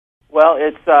Well,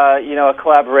 it's a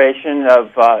collaboration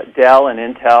of Dell and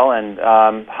Intel and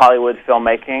Hollywood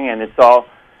filmmaking, and it's all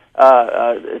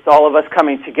of us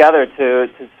coming together to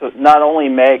not only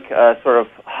make a sort of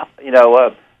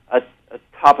a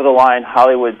top of the line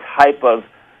Hollywood type of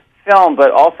film,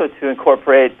 but also to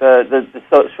incorporate the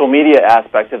social media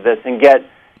aspect of this and get,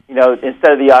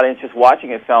 instead of the audience just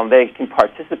watching a film, they can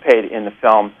participate in the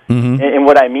film. Mm-hmm. And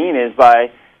what I mean is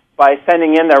by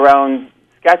sending in their own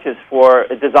sketches for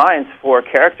designs for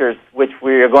characters, which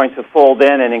we are going to fold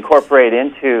in and incorporate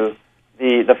into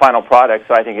the final product.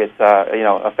 So I think it's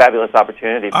a fabulous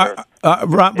opportunity for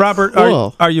Robert.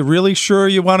 Cool. Are you really sure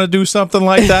you want to do something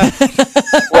like that?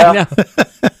 Well,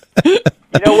 you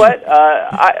know what?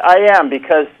 I am,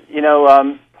 because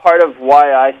part of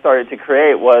why I started to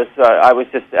create was I was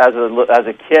just as a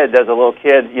little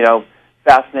kid,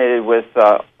 fascinated with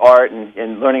art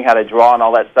and learning how to draw and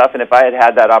all that stuff. And if I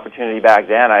had that opportunity back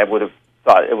then, I would have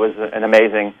thought it was an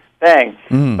amazing thing.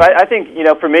 But I think,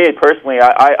 for me personally,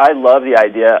 I love the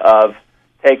idea of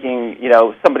taking,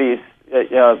 somebody's,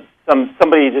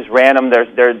 somebody just random,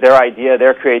 their idea,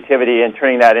 their creativity, and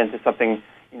turning that into something,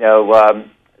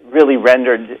 really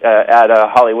rendered at a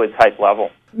Hollywood-type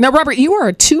level. Now, Robert, you are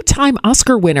a 2-time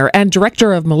Oscar winner and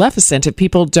director of Maleficent, if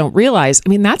people don't realize. I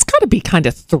mean, that's got to be kind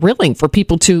of thrilling for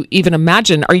people to even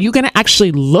imagine. Are you going to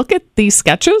actually look at these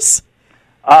sketches?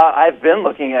 I've been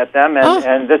looking at them,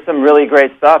 and there's some really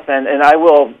great stuff. And I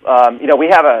will, we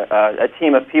have a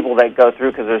team of people that go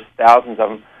through, because there's thousands of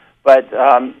them. But,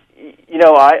 I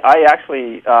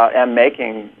actually am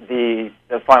making the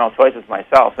final choices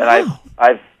myself. And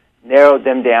I've narrowed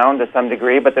them down to some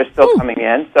degree, but they're still coming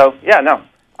in. So,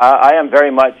 I am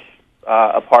very much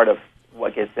a part of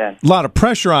what gets in. A lot of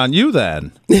pressure on you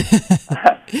then.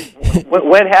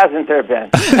 When hasn't there been?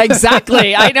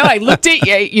 Exactly. I know. I looked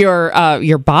at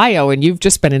your bio, and you've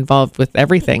just been involved with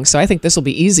everything. So I think this will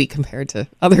be easy compared to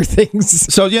other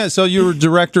things. So you were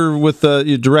director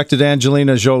you directed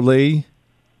Angelina Jolie.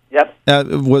 Yep.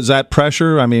 Was that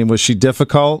pressure? I mean, was she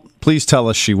difficult? Please tell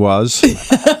us she was.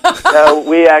 No,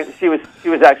 she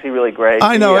was actually really great.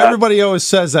 I know, everybody always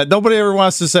says that. Nobody ever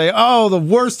wants to say, "Oh, the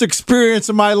worst experience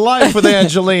of my life with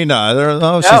Angelina."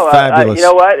 She's fabulous. You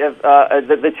know what? If,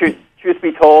 the truth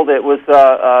be told, it was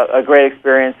a great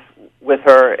experience with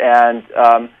her, and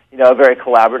a very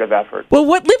collaborative effort. Well,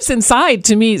 What Lives Inside,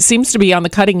 to me, seems to be on the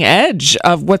cutting edge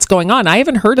of what's going on. I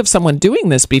haven't heard of someone doing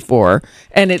this before.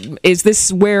 And is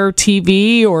this where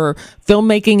TV or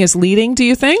filmmaking is leading, do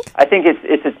you think? I think it's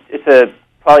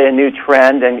probably a new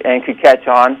trend and could catch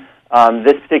on.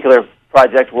 This particular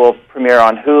project will premiere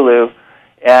on Hulu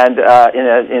and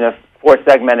in a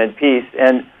 4-segmented piece.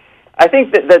 And I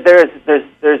think that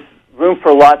there's room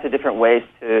for lots of different ways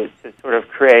to sort of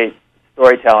create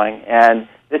storytelling, and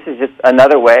this is just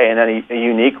another way, and a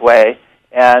unique way,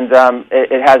 and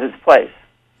it has its place.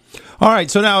 All right,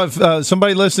 so now if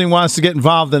somebody listening wants to get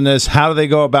involved in this, how do they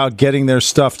go about getting their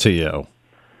stuff to you?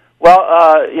 Well,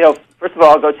 first of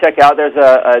all, go check out. There's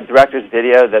a director's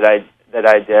video that I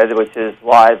did, which is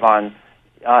live on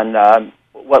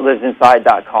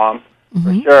whatlivesinside.com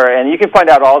for sure, and you can find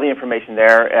out all the information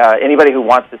there. Anybody who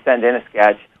wants to send in a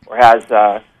sketch or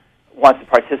wants to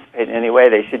participate in any way,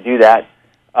 they should do that.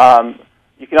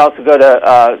 You can also go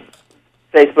to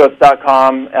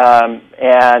Facebook.com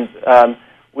and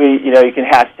you can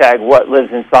hashtag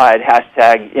 #WhatLivesInside,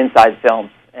 hashtag Inside Films,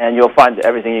 and you'll find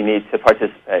everything you need to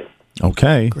participate.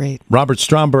 Okay. Great. Robert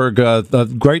Stromberg,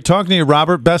 great talking to you,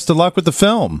 Robert. Best of luck with the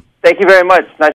film. Thank you very much. Nice